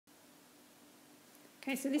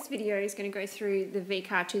Okay, so this video is going to go through the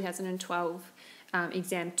VCAA 2012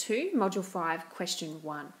 Exam 2, Module 5, Question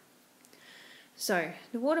 1. So,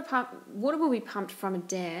 the water will be pumped from a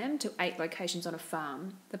dam to 8 locations on a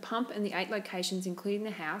farm. The pump and the 8 locations, including the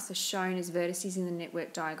house, are shown as vertices in the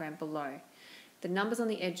network diagram below. The numbers on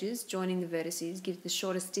the edges joining the vertices give the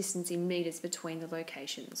shortest distance in metres between the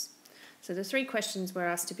locations. So the 3 questions we're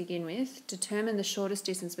asked to begin with: determine the shortest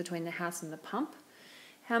distance between the house and the pump,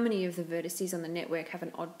 how many of the vertices on the network have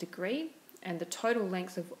an odd degree, and the total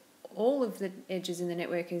length of all of the edges in the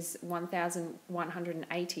network is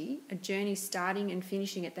 1,180, a journey starting and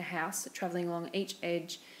finishing at the house, travelling along each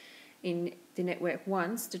edge in the network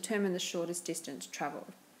once, determine the shortest distance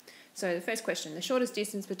travelled. So the first question, the shortest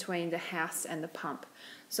distance between the house and the pump.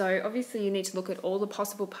 So obviously you need to look at all the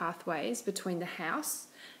possible pathways between the house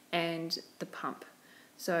and the pump.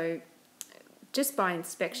 So just by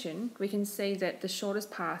inspection, we can see that the shortest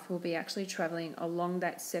path will be actually travelling along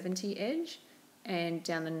that 70 edge and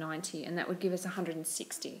down the 90, and that would give us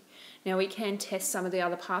 160. Now we can test some of the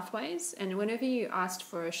other pathways, and whenever you asked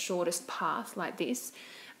for a shortest path like this,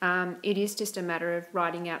 it is just a matter of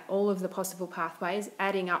writing out all of the possible pathways,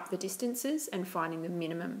 adding up the distances and finding the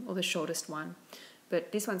minimum or the shortest one.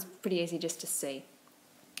 But this one's pretty easy just to see.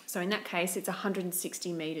 So in that case, it's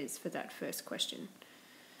 160 metres for that first question.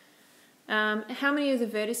 How many of the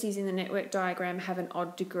vertices in the network diagram have an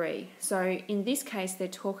odd degree? So in this case, they're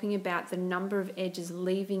talking about the number of edges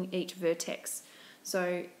leaving each vertex.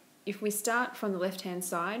 So if we start from the left-hand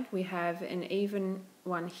side, we have an even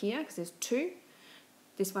one here because there's 2.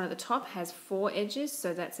 This one at the top has 4 edges,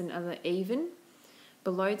 so that's another even.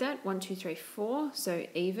 Below that, 1, 2, 3, 4, so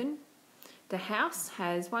even. The house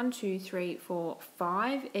has 1, 2, 3, 4,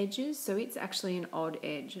 5 edges, so it's actually an odd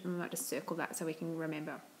edge. And we might just circle that so we can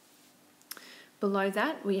remember. Below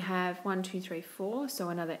that, we have 1, 2, 3, 4, so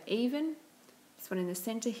another even. This one in the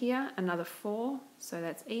centre here, another 4, so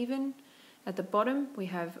that's even. At the bottom, we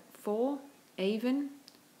have 4, even.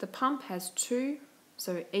 The pump has 2,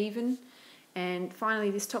 so even. And finally,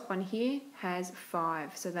 this top one here has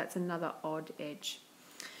 5, so that's another odd edge.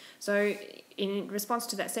 So in response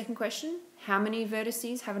to that second question, how many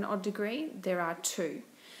vertices have an odd degree? There are 2.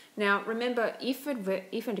 Now remember, if a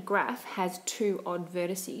graph has 2 odd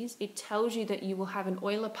vertices, it tells you that you will have an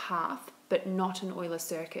Euler path but not an Euler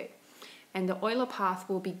circuit. And the Euler path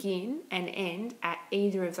will begin and end at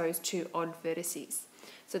either of those 2 odd vertices.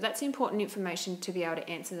 So that's important information to be able to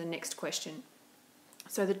answer the next question.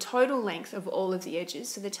 So the total length of all of the edges,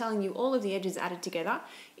 so they're telling you all of the edges added together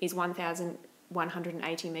is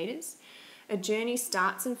 1,180 metres. A journey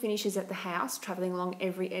starts and finishes at the house, travelling along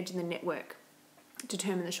every edge in the network.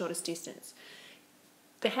 Determine the shortest distance.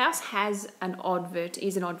 The house has is an odd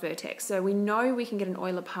vertex, so we know we can get an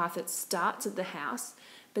Euler path that starts at the house,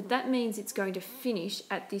 but that means it's going to finish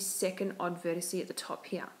at this second odd vertex at the top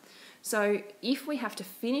here. So if we have to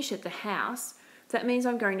finish at the house, that means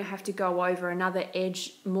I'm going to have to go over another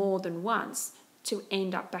edge more than once to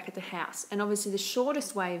end up back at the house. And obviously the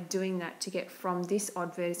shortest way of doing that to get from this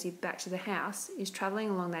odd vertex back to the house is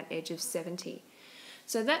travelling along that edge of 70.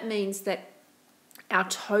 So that means that our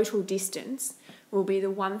total distance will be the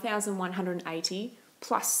 1,180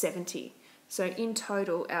 plus 70. So in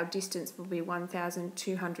total, our distance will be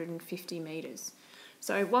 1,250 metres.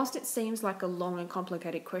 So whilst it seems like a long and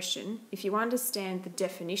complicated question, if you understand the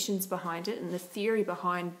definitions behind it and the theory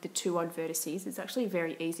behind the 2 odd vertices, it's actually a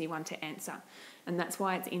very easy one to answer. And that's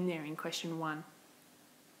why it's in there in question 1.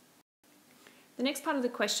 The next part of the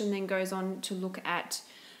question then goes on to look at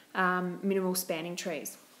minimal spanning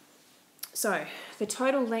trees. So the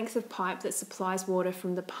total length of pipe that supplies water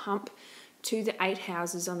from the pump to the 8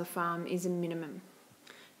 houses on the farm is a minimum.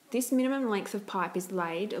 This minimum length of pipe is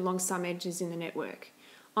laid along some edges in the network.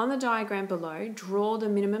 On the diagram below, draw the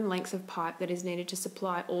minimum length of pipe that is needed to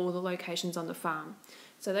supply all the locations on the farm.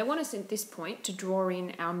 So they want us at this point to draw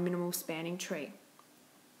in our minimal spanning tree.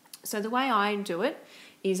 So the way I do it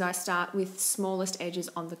is I start with smallest edges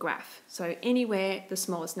on the graph. So anywhere the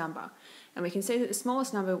smallest number. And we can see that the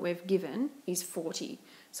smallest number we've given is 40.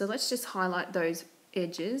 So let's just highlight those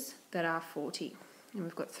edges that are 40. And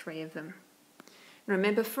we've got 3 of them. And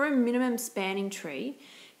remember, for a minimum spanning tree,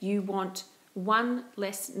 you want 1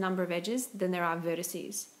 less number of edges than there are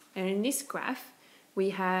vertices. And in this graph,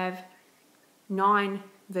 we have 9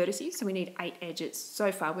 vertices, so we need 8 edges.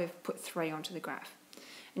 So far, we've put 3 onto the graph.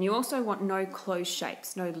 And you also want no closed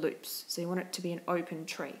shapes, no loops. So you want it to be an open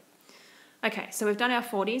tree. Okay, so we've done our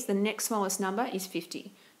 40s. The next smallest number is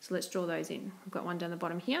 50. So let's draw those in. We've got one down the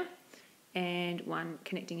bottom here and one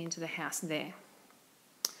connecting into the house there.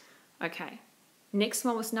 Okay, next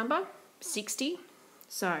smallest number, 60.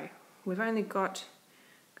 So we've only got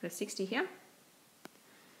the 60 here.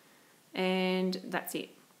 And that's it.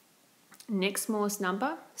 Next smallest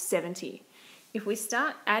number, 70. If we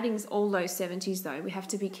start adding all those 70s though, we have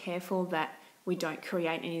to be careful that we don't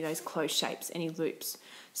create any of those closed shapes, any loops.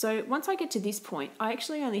 So once I get to this point, I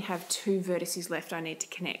actually only have 2 vertices left I need to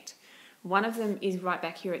connect. One of them is right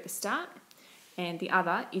back here at the start, and the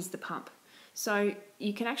other is the pump. So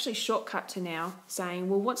you can actually shortcut to now saying,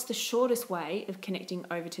 well, what's the shortest way of connecting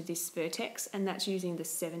over to this vertex? And that's using the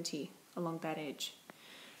 70 along that edge.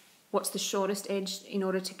 What's the shortest edge in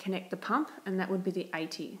order to connect the pump? And that would be the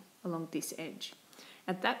 80 along this edge.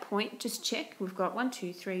 At that point, just check. We've got 1,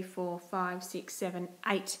 2, 3, 4, 5, 6, 7,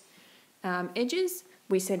 8 edges.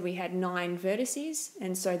 We said we had 9 vertices,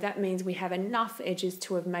 and so that means we have enough edges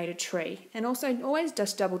to have made a tree. And also always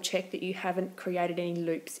just double check that you haven't created any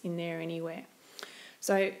loops in there anywhere.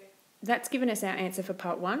 So that's given us our answer for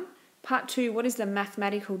part 1. Part 2, what is the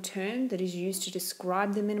mathematical term that is used to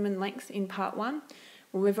describe the minimum length in part 1?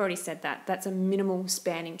 Well, we've already said that. That's a minimal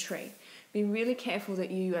spanning tree. Be really careful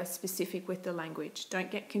that you are specific with the language.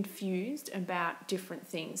 Don't get confused about different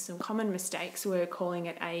things. Some common mistakes, we're calling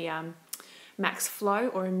it a max flow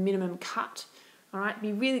or a minimum cut. All right,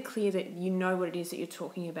 be really clear that you know what it is that you're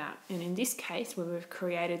talking about. And in this case, where we've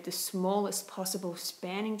created the smallest possible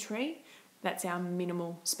spanning tree, that's our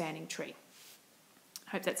minimal spanning tree.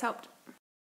 Hope that's helped.